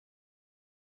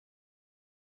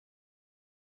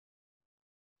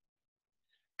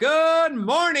Good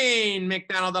morning,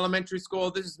 McDonald Elementary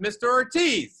School. This is Mr.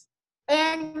 Ortiz.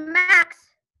 And Max.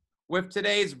 With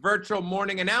today's virtual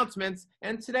morning announcements.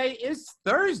 And today is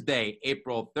Thursday,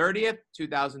 April 30th,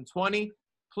 2020.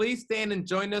 Please stand and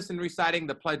join us in reciting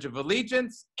the Pledge of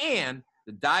Allegiance and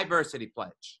the Diversity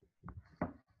Pledge.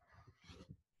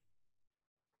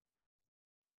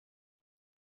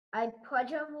 I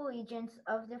pledge allegiance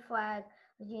of the flag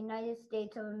of the United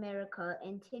States of America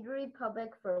and to the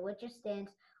republic for which it stands,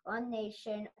 one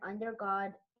nation, under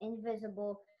God,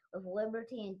 indivisible, with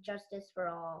liberty and justice for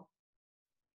all.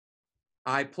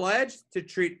 I pledge to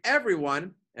treat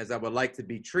everyone as I would like to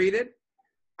be treated.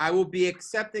 I will be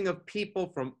accepting of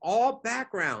people from all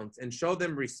backgrounds and show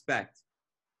them respect.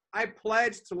 I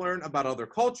pledge to learn about other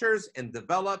cultures and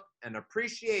develop an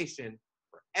appreciation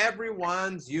for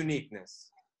everyone's uniqueness.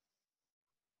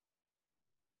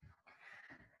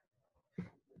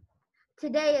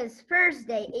 Today is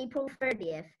Thursday, April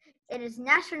 30th. It is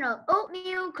National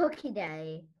Oatmeal Cookie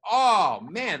Day. Oh,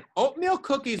 man, oatmeal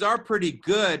cookies are pretty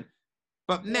good.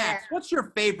 But Max, what's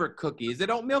your favorite cookie? Is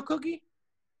it oatmeal cookie?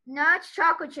 No, it's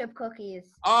chocolate chip cookies.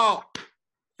 Oh,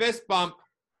 fist bump.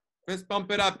 Fist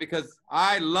bump it up because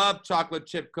I love chocolate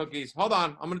chip cookies. Hold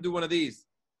on, I'm going to do one of these.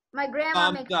 My grandma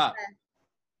makes the best.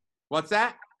 What's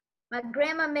that? My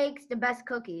grandma makes the best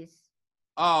cookies.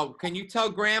 Oh, can you tell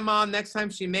Grandma next time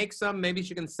she makes some, maybe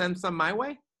she can send some my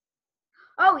way?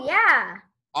 Oh, yeah.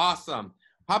 Awesome.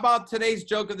 How about today's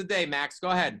joke of the day, Max? Go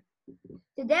ahead.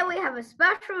 Today we have a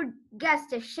special guest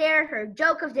to share her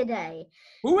joke of the day.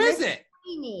 Who is it?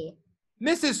 Sweeney.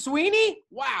 Mrs. Sweeney?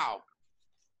 Wow.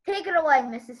 Take it away,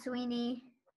 Mrs. Sweeney.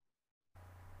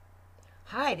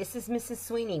 Hi, this is Mrs.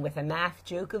 Sweeney with a math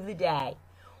joke of the day.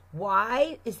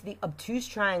 Why is the obtuse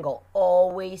triangle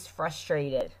always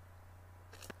frustrated?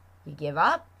 You give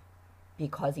up?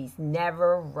 Because he's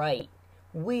never right.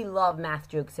 We love math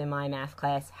jokes in my math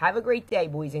class. Have a great day,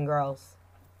 boys and girls.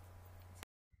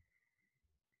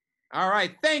 All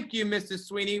right. Thank you, Mrs.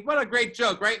 Sweeney. What a great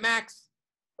joke, right, Max?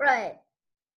 Right.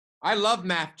 I love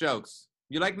math jokes.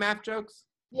 You like math jokes?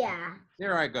 Yeah. All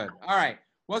right, good. All right.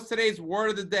 What's today's word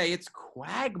of the day? It's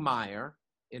quagmire.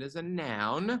 It is a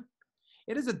noun.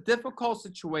 It is a difficult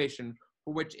situation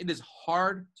for which it is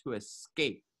hard to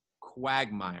escape.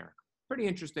 Quagmire. Pretty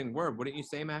interesting word, wouldn't you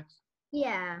say, Max?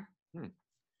 Yeah.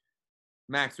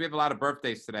 Max, we have a lot of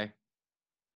birthdays today.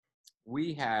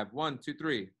 We have 1, 2,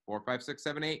 3, 4, 5, 6,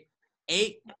 7, 8.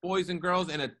 8 boys and girls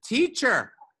and a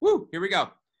teacher. Woo, here we go.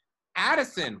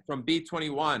 Addison from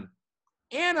B21.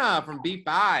 Anna from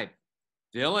B5.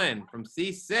 Dylan from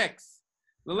C6.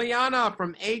 Liliana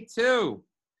from A2.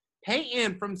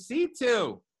 Peyton from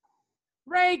C2.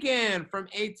 Reagan from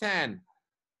A10.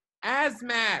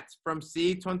 Asmat from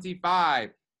C25.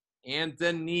 And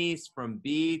Denise from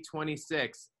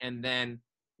B26. And then,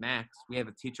 Max, we have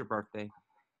a teacher birthday.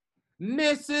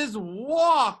 Mrs.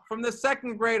 Walk from the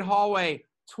second grade hallway,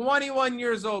 21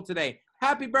 years old today.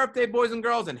 Happy birthday, boys and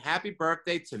girls, and happy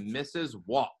birthday to Mrs.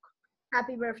 Walk.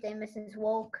 Happy birthday, Mrs.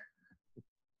 Walk.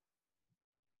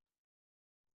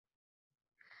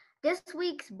 This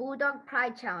week's Bulldog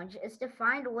Pride Challenge is to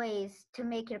find ways to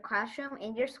make your classroom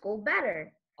and your school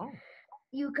better. Oh.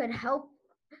 You could help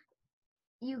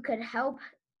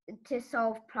to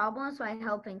solve problems by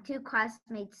helping two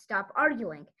classmates stop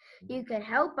arguing. You could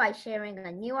help by sharing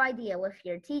a new idea with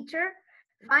your teacher.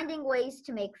 Finding ways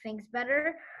to make things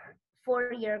better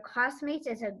for your classmates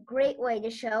is a great way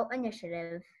to show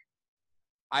initiative.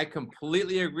 I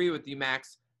completely agree with you,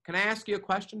 Max. Can I ask you a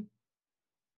question?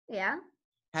 Yeah.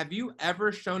 Have you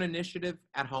ever shown initiative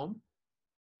at home?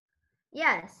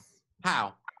 Yes.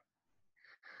 How?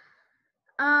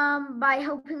 By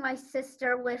helping my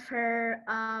sister with her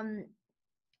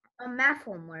math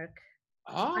homework.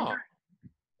 Oh,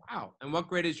 wow. And what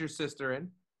grade is your sister in?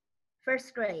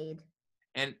 First grade.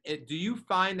 And do you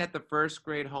find that the first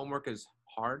grade homework is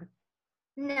hard?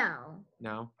 No.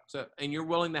 No? And you're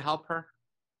willing to help her?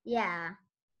 Yeah.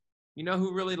 You know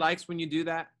who really likes when you do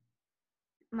that?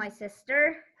 My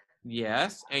sister.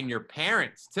 Yes, and your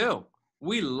parents too.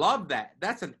 We love that.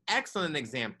 That's an excellent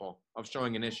example of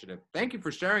showing initiative. Thank you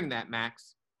for sharing that,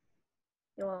 Max.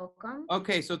 You're welcome.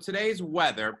 Okay, so today's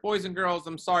weather, boys and girls,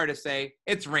 I'm sorry to say,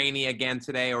 it's rainy again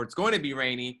today, or it's going to be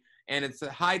rainy, and it's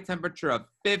a high temperature of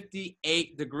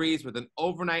 58 degrees with an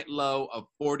overnight low of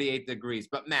 48 degrees.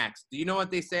 But Max, do you know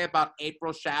what they say about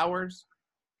April showers?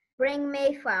 Bring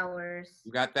Mayflowers.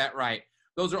 You got that right.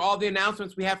 Those are all the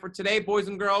announcements we have for today, boys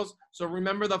and girls. So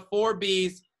remember the 4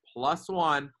 B's plus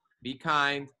 1. Be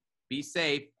kind, be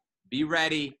safe, be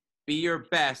ready, be your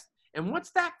best. And what's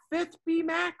that 5th B,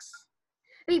 Max?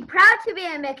 Be proud to be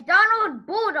a McDonald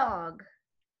Bulldog.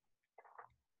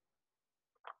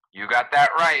 You got that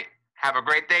right. Have a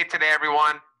great day today,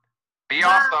 everyone. Be Bye.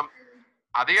 awesome.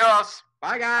 Adios.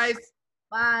 Bye, guys.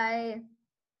 Bye.